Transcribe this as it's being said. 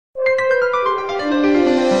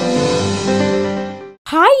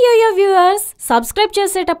Subscribe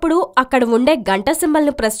చేసేటప్పుడు అక్కడ ఉండే గంట సింబల్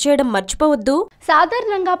ను ప్రెస్ చేయడం మర్చిపోవద్దు.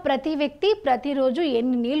 సాధారణంగా ప్రతి వ్యక్తి ప్రతిరోజు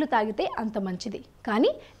ఎన్ని నీళ్లు తాగితే అంత మంచిది.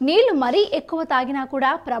 కానీ నీళ్లు మరీ ఎక్కువ తాగినా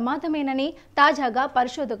కూడా ప్రమాదమేనని తాజాగా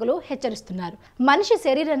పరిశోధకులు హెచ్చరిస్తున్నారు. మనిషి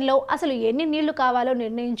శరీరంలో అసలు ఎన్ని నీళ్లు కావాలో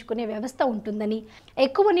నిర్ణయించుకునే వ్యవస్థ ఉంటుందని,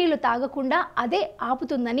 ఎక్కువ నీళ్లు తాగకుండా అదే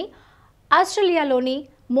ఆపుతుందని ఆస్ట్రేలియాలోని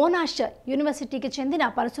మోనాష్ యూనివర్సిటీకి చెందిన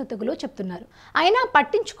పరిశోధకులు చెప్తున్నారు. అయినా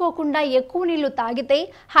పట్టించుకోకుండా ఎక్కువ నీళ్లు తాగితే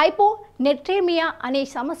హైపోనెట్రేమియా అనే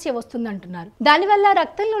సమస్య వస్తుందంటున్నారు. దానివల్ల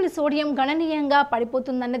రక్తంలోని సోడియం గణనీయంగా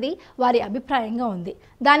పడిపోతుందన్నది వారి అభిప్రాయంగా ఉంది.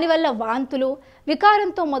 దానివల్ల వాంతులు,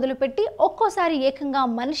 వికారంతో మొదలుపెట్టి ఒక్కోసారి ఏకంగా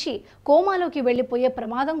మనిషి కోమాలోకి వెళ్ళిపోయే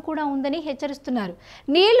ప్రమాదం కూడా ఉందని హెచ్చరిస్తున్నారు.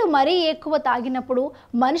 నీళ్లు మరీ ఎక్కువ తాగినప్పుడు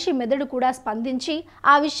మనిషి మెదడు కూడా స్పందించి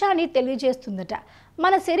ఆ విషయాన్ని తెలియజేస్తుందట.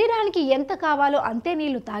 మన శరీరానికి ఎంత కావాలో అంతే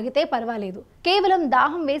నీళ్లు తాగితే పర్వాలేదు. కేవలం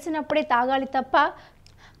దాహం వేసినప్పుడే తాగాలి తప్ప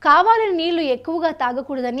కావాలని నీళ్లు ఎక్కువగా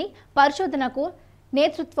తాగకూడదని పరిశోధనకు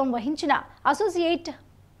నేతృత్వం వహించిన అసోసియేట్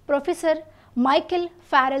ప్రొఫెసర్ మైకెల్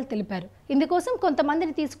ఫారెల్ తెలిపారు. ఇందుకోసం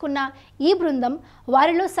కొంతమందిని తీసుకున్న ఈ బృందం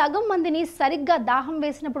వారిలో సగం మందిని సరిగ్గా దాహం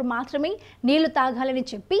వేసినప్పుడు మాత్రమే నీళ్లు తాగాలని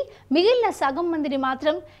చెప్పి మిగిలిన సగం మందిని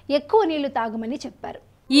మాత్రం ఎక్కువ నీళ్లు తాగమని చెప్పారు.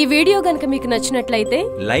 ఈ వీడియో గనుక మీకు నచ్చినట్లయితే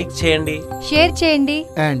లైక్ చేయండి, షేర్ చేయండి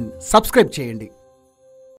అండ్ సబ్స్క్రైబ్ చేయండి.